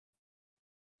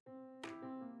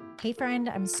Hey friend,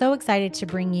 I'm so excited to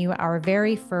bring you our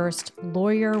very first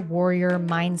Lawyer Warrior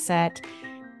Mindset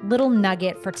little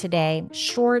nugget for today.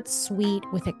 Short, sweet,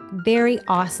 with a very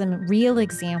awesome real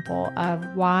example of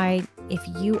why, if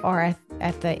you are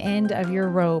at the end of your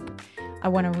rope, I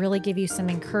want to really give you some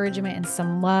encouragement and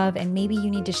some love. And maybe you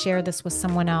need to share this with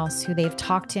someone else who they've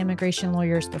talked to immigration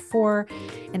lawyers before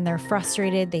and they're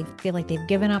frustrated. They feel like they've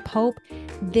given up hope.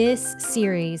 This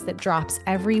series that drops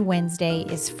every Wednesday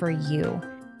is for you.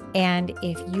 And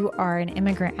if you are an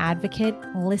immigrant advocate,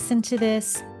 listen to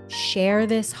this, share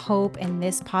this hope and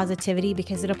this positivity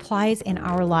because it applies in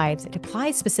our lives. It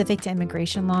applies specific to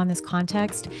immigration law in this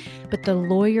context, but the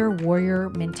lawyer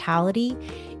warrior mentality,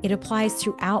 it applies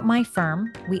throughout my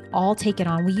firm. We all take it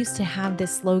on. We used to have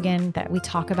this slogan that we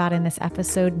talk about in this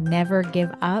episode, never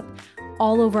give up,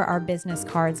 all over our business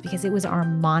cards because it was our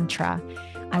mantra.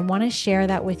 I want to share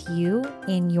that with you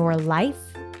in your life,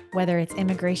 whether it's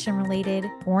immigration related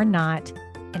or not,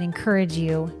 and encourage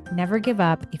you, never give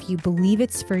up. If you believe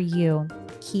it's for you,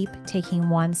 keep taking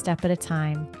one step at a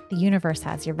time. The universe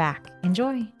has your back.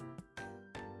 Enjoy.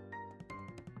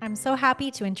 I'm so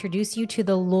happy to introduce you to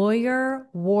the Lawyer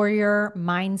Warrior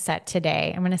Mindset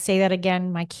today. I'm going to say that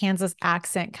again. My Kansas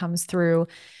accent comes through.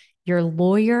 Your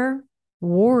Lawyer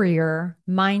Warrior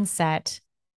Mindset.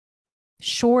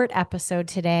 Short episode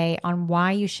today on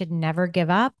why you should never give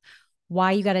up,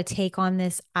 why you got to take on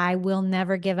this I will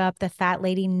never give up, the fat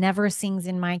lady never sings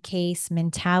in my case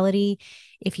mentality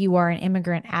if you are an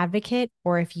immigrant advocate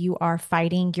or if you are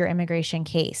fighting your immigration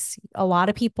case. A lot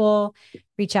of people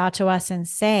reach out to us and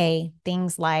say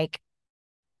things like,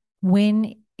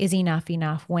 when is enough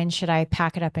enough? When should I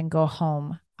pack it up and go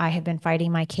home? I have been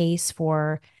fighting my case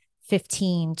for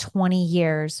 15, 20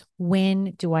 years.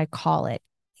 When do I call it?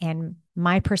 And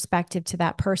my perspective to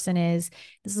that person is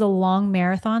this is a long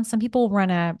marathon. Some people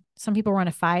run a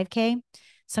 5K.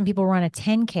 Some people run a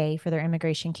 10K for their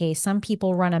immigration case. Some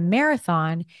people run a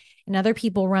marathon and other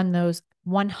people run those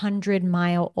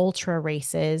 100-mile ultra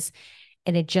races.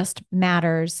 And it just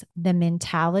matters the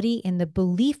mentality and the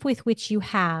belief with which you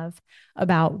have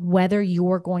about whether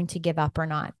you're going to give up or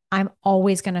not. I'm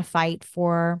always going to fight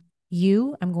for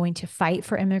you. I'm going to fight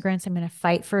for immigrants. I'm going to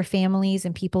fight for families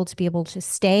and people to be able to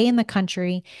stay in the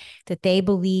country that they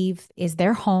believe is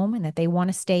their home and that they want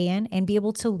to stay in, and be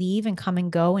able to leave and come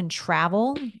and go and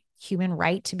travel. Human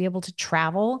right to be able to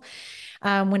travel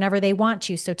whenever they want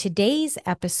to. So today's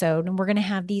episode, and we're going to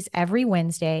have these every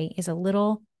Wednesday, is a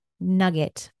little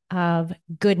nugget of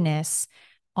goodness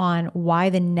on why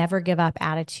the never give up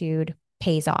attitude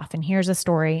pays off. And here's a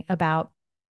story about,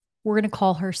 we're going to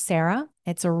call her Sarah.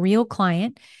 It's a real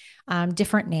client,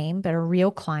 different name, but a real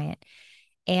client.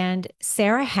 And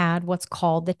Sarah had what's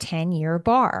called the 10-year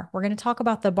bar. We're going to talk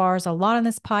about the bars a lot on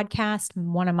this podcast.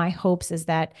 One of my hopes is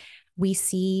that we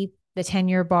see the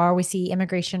 10-year bar, we see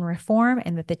immigration reform,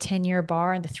 and that the 10-year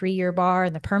bar and the 3-year bar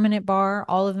and the permanent bar,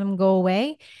 all of them go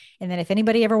away. And then if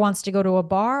anybody ever wants to go to a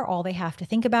bar, all they have to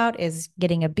think about is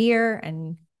getting a beer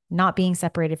and not being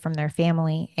separated from their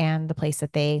family and the place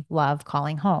that they love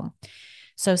calling home.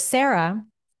 So Sarah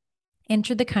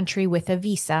entered the country with a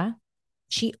visa.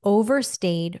 She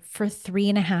overstayed for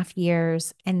 3.5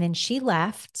 years, and then she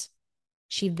left.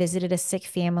 She visited a sick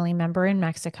family member in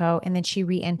Mexico, and then she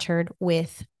re-entered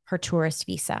with her tourist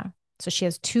visa. So she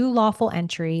has 2 lawful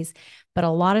entries, but a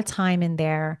lot of time in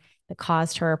there that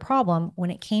caused her a problem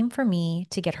when it came for me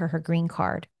to get her green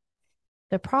card.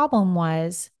 The problem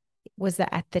was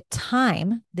that at the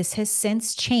time, this has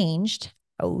since changed.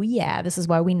 Oh yeah, this is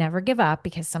why we never give up,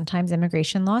 because sometimes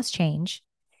immigration laws change.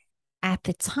 At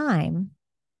the time,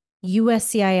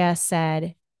 USCIS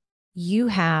said, you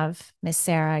have, Miss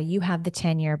Sarah, you have the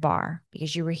 10-year bar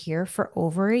because you were here for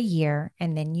over a year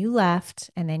and then you left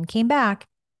and then came back.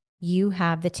 You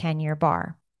have the 10-year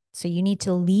bar. So you need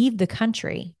to leave the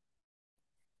country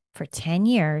for 10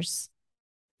 years,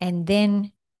 and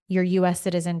then your U.S.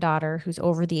 citizen daughter, who's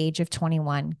over the age of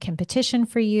 21, can petition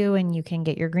for you and you can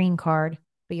get your green card,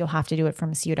 but you'll have to do it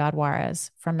from Ciudad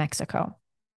Juarez, from Mexico.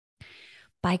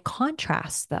 By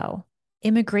contrast, though,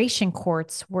 immigration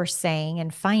courts were saying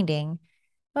and finding,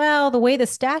 well, the way the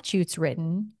statute's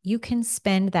written, you can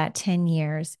spend that 10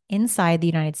 years inside the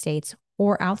United States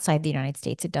or outside the United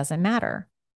States. It doesn't matter.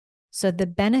 So the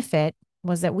benefit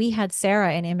was that we had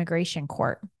Sarah in immigration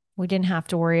court. We didn't have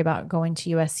to worry about going to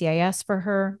USCIS for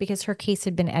her because her case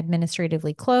had been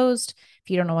administratively closed.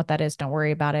 If you don't know what that is, don't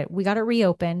worry about it. We got it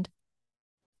reopened.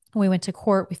 We went to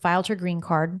court. We filed her green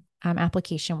card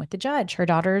application with the judge. Her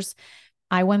daughter's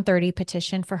I-130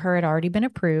 petition for her had already been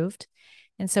approved.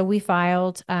 And so we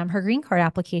filed her green card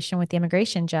application with the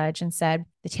immigration judge and said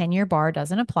the 10-year bar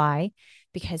doesn't apply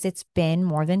because it's been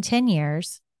more than 10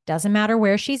 years. Doesn't matter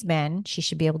where she's been, she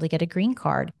should be able to get a green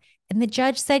card. And the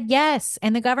judge said yes.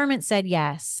 And the government said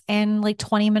yes. And like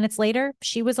 20 minutes later,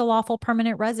 she was a lawful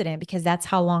permanent resident because that's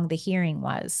how long the hearing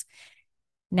was.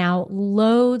 Now,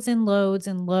 loads and loads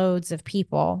and loads of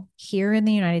people here in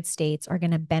the United States are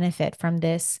going to benefit from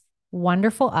this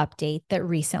wonderful update that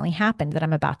recently happened that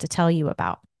I'm about to tell you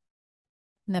about.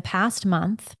 In the past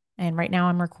month, and right now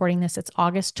I'm recording this, it's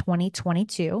August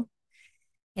 2022.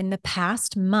 In the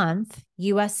past month,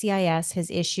 USCIS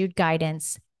has issued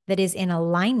guidance that is in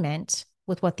alignment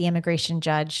with what the immigration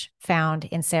judge found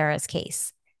in Sarah's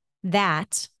case.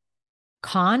 That,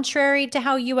 contrary to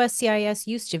how USCIS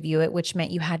used to view it, which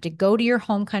meant you had to go to your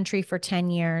home country for 10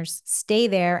 years, stay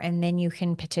there, and then you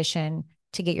can petition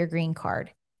to get your green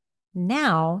card.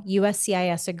 Now,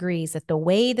 USCIS agrees that the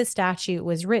way the statute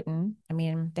was written, I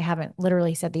mean, they haven't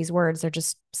literally said these words, they're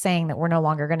just saying that we're no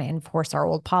longer going to enforce our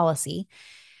old policy.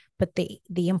 But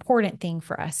the important thing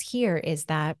for us here is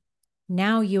that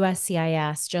now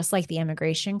USCIS, just like the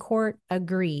immigration court,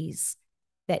 agrees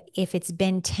that if it's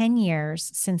been 10 years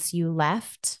since you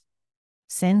left,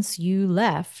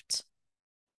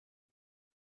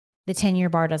 the 10-year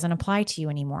bar doesn't apply to you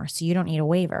anymore. So you don't need a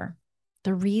waiver.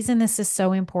 The reason this is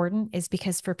so important is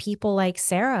because for people like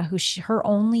Sarah, her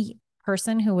only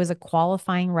person who was a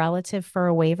qualifying relative for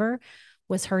a waiver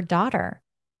was her daughter.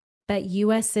 But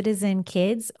US citizen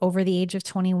kids over the age of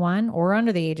 21 or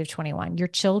under the age of 21, your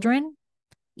children,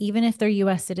 even if they're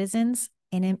US citizens,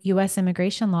 in US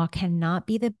immigration law cannot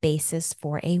be the basis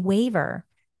for a waiver.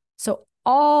 So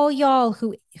all y'all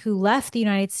who left the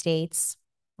United States,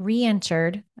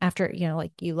 re-entered after,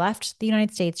 like you left the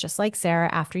United States, just like Sarah,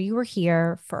 after you were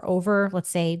here for over, let's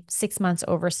say 6 months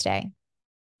overstay,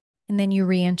 and then you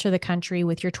re-enter the country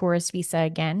with your tourist visa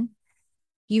again.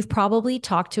 You've probably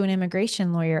talked to an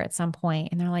immigration lawyer at some point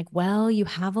and they're like, well, you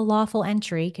have a lawful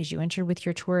entry because you entered with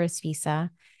your tourist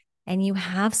visa and you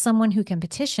have someone who can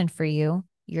petition for you,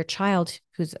 your child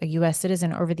who's a US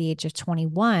citizen over the age of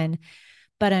 21.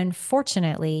 But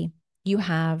unfortunately, you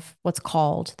have what's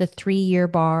called the 3-year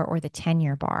bar or the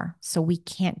 10-year bar. So we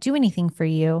can't do anything for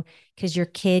you because your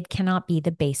kid cannot be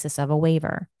the basis of a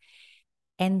waiver.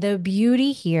 And the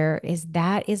beauty here is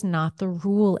that is not the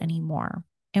rule anymore.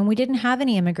 And we didn't have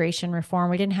any immigration reform.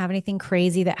 We didn't have anything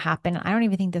crazy that happened. I don't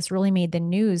even think this really made the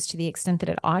news to the extent that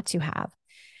it ought to have.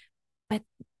 But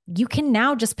you can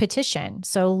now just petition.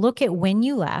 So look at when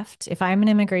you left. If I'm an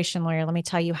immigration lawyer, let me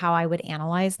tell you how I would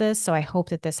analyze this. So I hope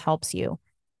that this helps you.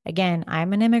 Again,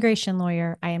 I'm an immigration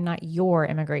lawyer. I am not your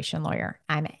immigration lawyer.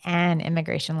 I'm an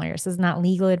immigration lawyer. So this is not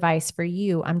legal advice for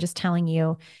you. I'm just telling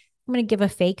you, I'm going to give a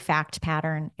fake fact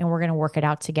pattern and we're going to work it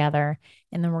out together.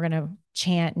 And then we're going to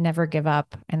chant, never give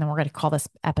up. And then we're going to call this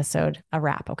episode a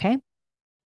wrap. Okay.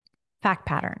 Fact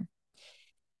pattern.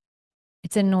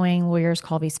 It's annoying. Lawyers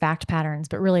call these fact patterns,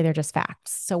 but really they're just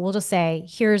facts. So we'll just say,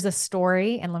 here's a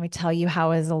story. And let me tell you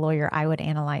how, as a lawyer, I would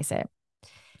analyze it.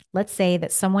 Let's say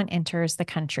that someone enters the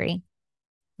country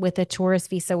with a tourist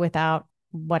visa without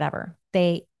whatever.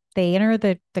 They enter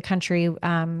the country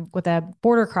with a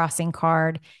border crossing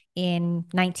card in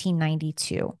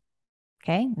 1992.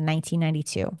 Okay.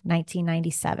 1992,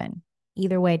 1997.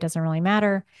 Either way, it doesn't really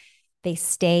matter. They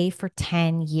stay for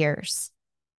 10 years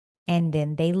and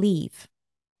then they leave.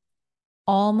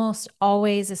 Almost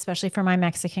always, especially for my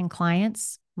Mexican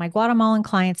clients, my Guatemalan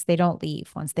clients, they don't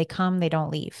leave. Once they come, they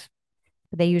don't leave.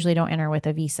 But they usually don't enter with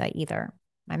a visa either.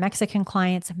 My Mexican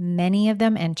clients, many of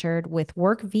them entered with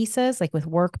work visas, like with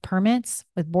work permits,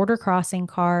 with border crossing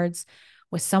cards,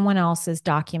 with someone else's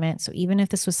document. So even if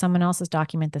this was someone else's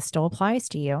document, this still applies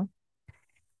to you.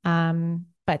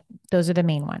 But those are the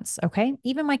main ones. Okay.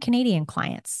 Even my Canadian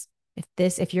clients,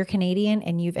 if you're Canadian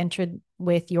and you've entered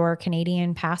with your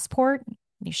Canadian passport,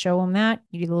 you show them that,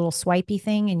 you do the little swipey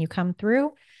thing and you come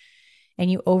through and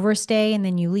you overstay and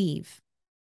then you leave.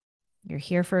 You're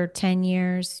here for 10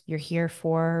 years, you're here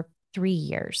for 3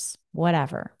 years,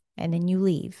 whatever. And then you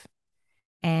leave.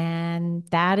 And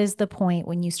that is the point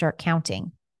when you start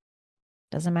counting.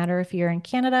 Doesn't matter if you're in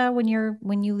Canada when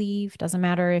you leave, doesn't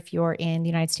matter if you're in the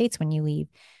United States when you leave.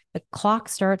 The clock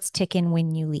starts ticking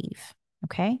when you leave.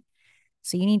 Okay?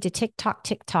 So you need to tick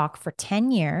tock for 10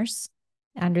 years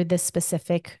under this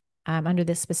specific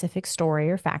story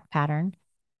or fact pattern.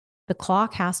 The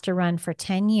clock has to run for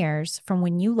 10 years from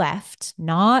when you left,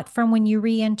 not from when you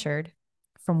re-entered,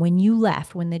 from when you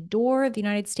left, when the door of the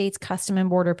United States Custom and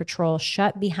Border Patrol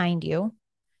shut behind you.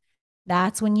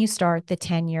 That's when you start the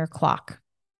 10-year clock.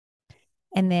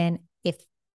 And then if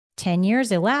 10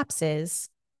 years elapses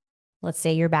Let's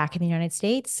say you're back in the United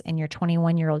States and your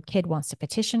 21-year-old kid wants to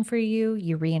petition for you.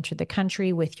 You re-enter the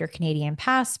country with your Canadian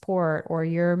passport or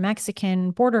your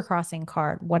Mexican border crossing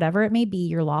card, whatever it may be,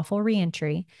 your lawful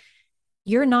re-entry.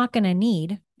 You're not going to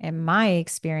need, in my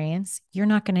experience, you're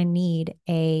not going to need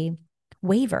a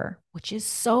waiver, which is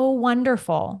so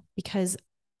wonderful because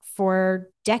for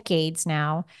decades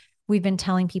now, we've been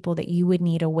telling people that you would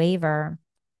need a waiver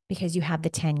because you have the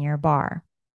 10-year bar.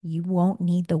 You won't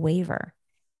need the waiver.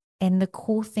 And the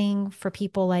cool thing for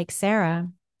people like Sarah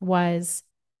was,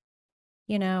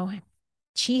 you know,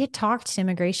 she had talked to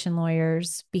immigration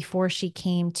lawyers before she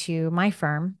came to my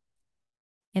firm,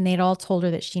 and they'd all told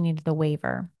her that she needed the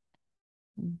waiver.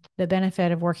 The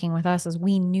benefit of working with us is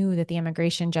we knew that the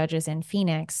immigration judges in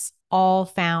Phoenix all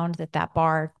found that that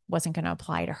bar wasn't going to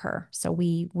apply to her. So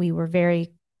we were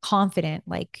very confident,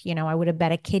 like, I would have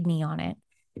bet a kidney on it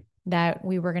that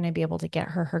we were going to be able to get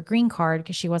her green card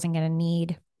because she wasn't going to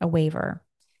need a waiver.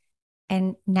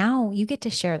 And now you get to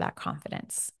share that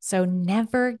confidence. So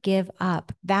never give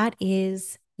up. That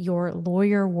is your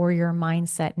lawyer warrior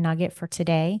mindset nugget for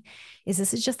today.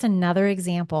 This is just another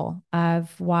example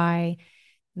of why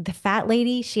the fat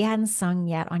lady, she hadn't sung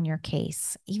yet on your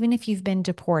case. Even if you've been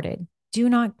deported, do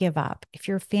not give up. If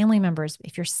you're family members,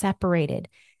 if you're separated,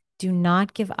 do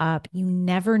not give up. You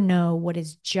never know what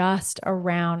is just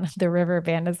around the river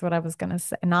bend is what I was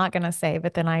not gonna say,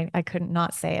 but then I couldn't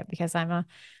not say it because I'm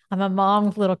a mom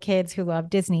with little kids who love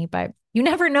Disney, but you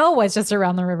never know what's just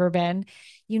around the river bend.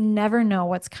 You never know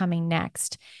what's coming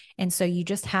next. And so you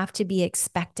just have to be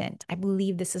expectant. I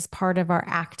believe this is part of our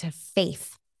act of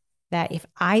faith, that if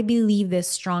I believe this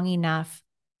strong enough,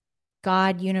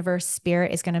 God, universe,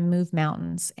 spirit is going to move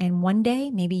mountains. And one day,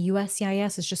 maybe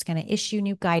USCIS is just going to issue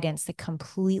new guidance that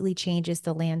completely changes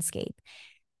the landscape.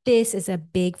 This is a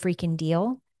big freaking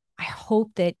deal. I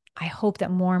hope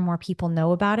that more and more people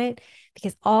know about it,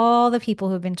 because all the people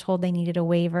who've been told they needed a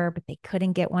waiver, but they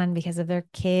couldn't get one because of their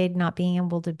kid not being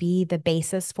able to be the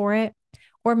basis for it.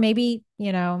 Or maybe,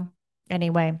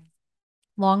 anyway,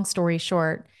 long story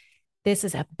short, this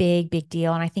is a big, big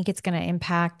deal. And I think it's going to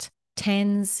impact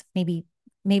tens, maybe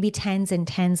tens and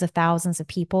tens of thousands of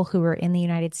people who are in the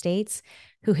United States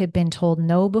who had been told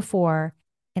no before.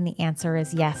 And the answer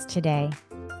is yes today.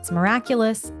 It's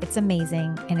miraculous, it's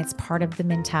amazing, and it's part of the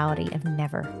mentality of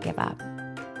never give up.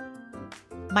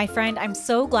 My friend, I'm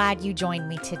so glad you joined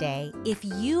me today. If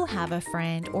you have a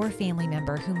friend or family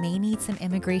member who may need some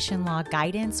immigration law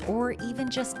guidance or even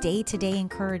just day-to-day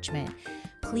encouragement,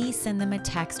 please send them a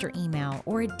text or email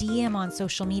or a DM on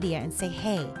social media and say,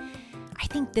 hey, I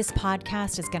think this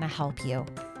podcast is going to help you.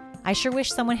 I sure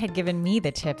wish someone had given me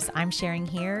the tips I'm sharing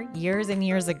here years and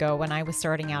years ago when I was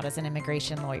starting out as an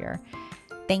immigration lawyer.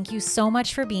 Thank you so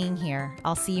much for being here.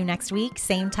 I'll see you next week,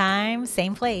 same time,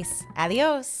 same place.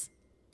 Adios.